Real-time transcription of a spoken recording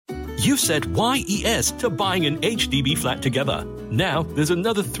You've said YES to buying an HDB flat together. Now, there's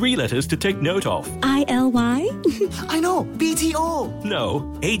another 3 letters to take note of. ILY? I know, BTO.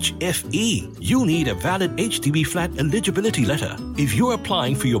 No, HFE. You'll need a valid HDB flat eligibility letter. If you're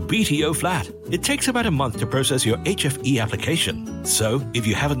applying for your BTO flat, it takes about a month to process your HFE application. So, if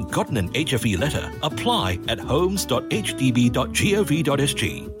you haven't gotten an HFE letter, apply at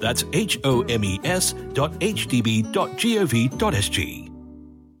homes.hdb.gov.sg. That's homes.hdb.gov.sg.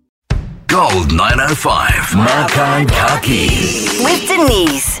 Gold 905, Makan Kaki. With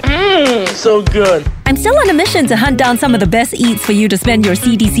Denise. So good. I'm still on a mission to hunt down some of the best eats for you to spend your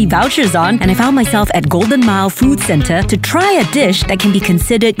CDC vouchers on, and I found myself at Golden Mile Food Centre to try a dish that can be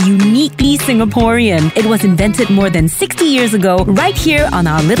considered uniquely Singaporean. It was invented more than 60 years ago, right here on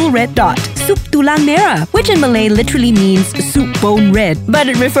our little red dot. Sup Tulang Merah, which in Malay literally means soup bone red, but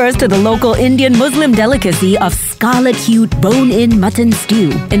it refers to the local Indian Muslim delicacy of scarlet-hued bone-in mutton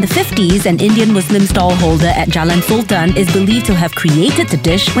stew. In the 50s, an Indian Muslim stall holder at Jalan Sultan is believed to have created the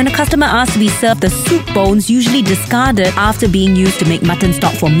dish when a customer asked to be served the soup bones usually discarded after being used to make mutton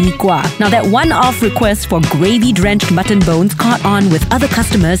stock for mee kuah. Now that one-off request for gravy-drenched mutton bones caught on with other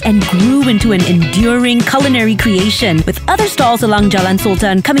customers and grew into an enduring culinary creation, with other stalls along Jalan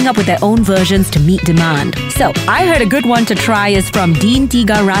Sultan coming up with their own versions to meet demand. So, I heard a good one to try is from Din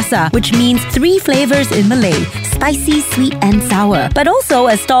Tiga Rasa, which means 3 flavors in Malay: spicy, sweet and sour. But also,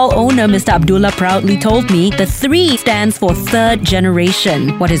 as stall owner Mr. Abdullah proudly told me, the 3 stands for third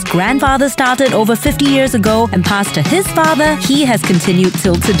generation. What his grandfather started over 50 years ago and passed to his father, he has continued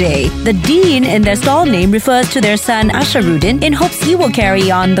till today. The Dean in their stall name refers to their son Asharuddin in hopes he will carry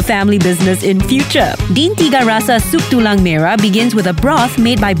on the family business in future. Din Tiga Rasa Sup Tulang Merah begins with a broth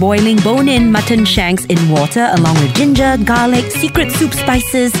made by boiling bone-in mutton shanks in water along with ginger, garlic, secret soup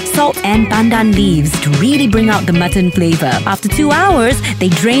spices, salt and pandan leaves to really bring out the mutton flavor. After 2 hours, they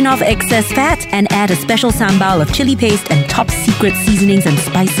drain off excess fat and add a special sambal of chili paste and top secret seasonings and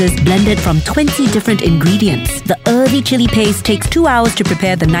spices blended from 20 different ingredients. The earthy chili paste takes 2 hours to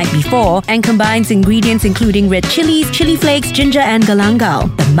prepare the night before and combines ingredients including red chilies, chili flakes, ginger and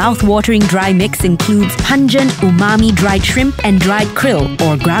galangal. The mouth-watering dry mix includes pungent umami dried shrimp and dried krill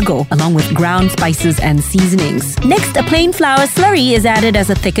or grago along with ground spices and seasonings. Next, a plain flour slurry is added as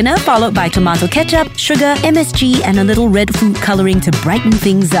a thickener, followed by tomato ketchup, sugar, MSG and a little red food colouring to brighten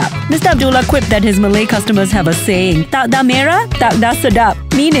things up. Mr. Abdullah quipped that his Malay customers have a saying, "Tak dah merah, tak dah sedap,"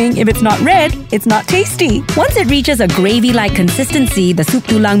 meaning if it's not red, it's not tasty. Once it reaches a gravy-like consistency, the Sup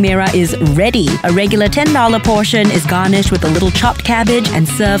Tulang Merah is ready. A regular $10 portion is garnished with a little chopped cabbage and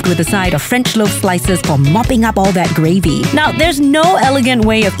served with a side of French loaf slices for mopping up all that gravy. Now, there's no elegant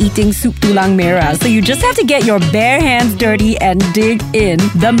way of eating Sup Tulang Merah, so you just have to get your bare hands dirty and dig in.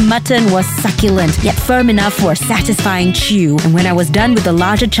 The mutton was succulent, yet firm enough for a satisfying chew. And when I was done with the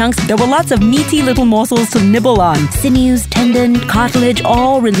larger chunks, there were lots of meaty little morsels to nibble on. Sinews, tendon, cartilage,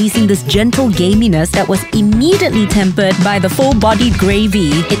 all releasing this gentle gaminess that was immediately tempered by the full-bodied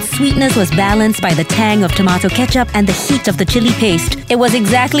gravy. Its sweetness was balanced by the tang of tomato ketchup and the heat of the chili paste. It was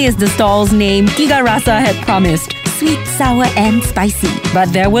exactly as the stall's name, Tiga Rasa, had promised. Sweet, sour and spicy.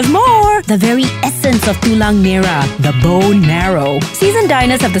 But there was more! The very essence of Tulang Merah, the bone marrow. Seasoned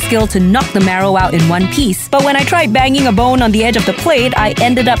diners have the skill to knock the marrow out in one piece, but when I tried banging a bone on the edge of the plate, I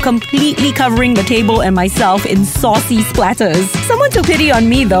ended up completely covering the table and myself in saucy splatters. Someone took pity on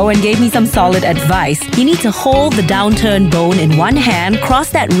me though and gave me some solid advice. You need to hold the downturned bone in one hand,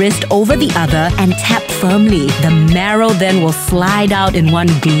 cross that wrist over the other, and tap firmly. The marrow then will slide out in one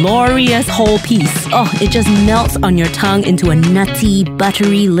glorious whole piece. Oh, it just melts on your tongue into a nutty,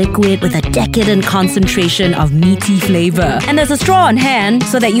 buttery liquid with a decadent concentration of meaty flavor. And there's a straw on hand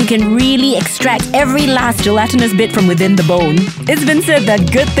so that you can really extract every last gelatinous bit from within the bone. It's been said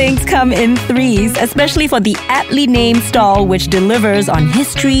that good things come in threes, especially for the aptly named stall which delivers on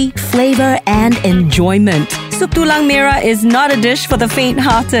history, flavor, and enjoyment. Sup Tulang Merah is not a dish for the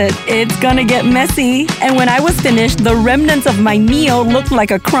faint-hearted. It's gonna get messy. And when I was finished, the remnants of my meal looked like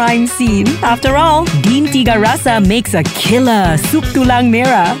a crime scene. After all, Din Tiga Rasa makes a killer Sup Tulang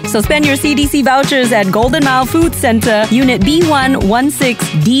Merah. So spend your CDC vouchers at Golden Mile Food Centre, Unit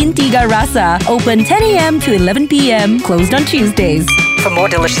B116, Din Tiga Rasa. Open 10 a.m. to 11 p.m. Closed on Tuesdays. For more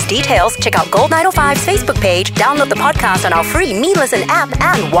delicious details, check out Gold 905's Facebook page, download the podcast on our free Me Listen app,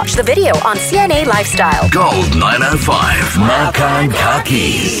 and watch the video on CNA Lifestyle. Gold 905, Makan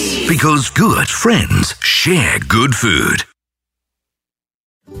Kaki. Because good friends share good food.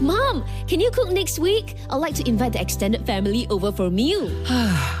 Mom, can you cook next week? I'd like to invite the extended family over for a meal.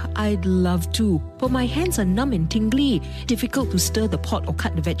 I'd love to, but my hands are numb and tingly. Difficult to stir the pot or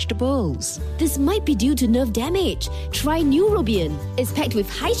cut the vegetables. This might be due to nerve damage. Try Neurobion. It's packed with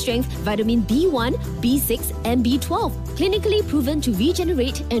high-strength vitamin B1, B6 and B12. Clinically proven to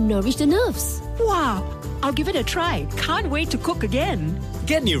regenerate and nourish the nerves. Wow! I'll give it a try. Can't wait to cook again.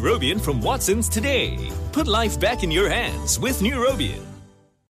 Get Neurobion from Watson's today. Put life back in your hands with Neurobion.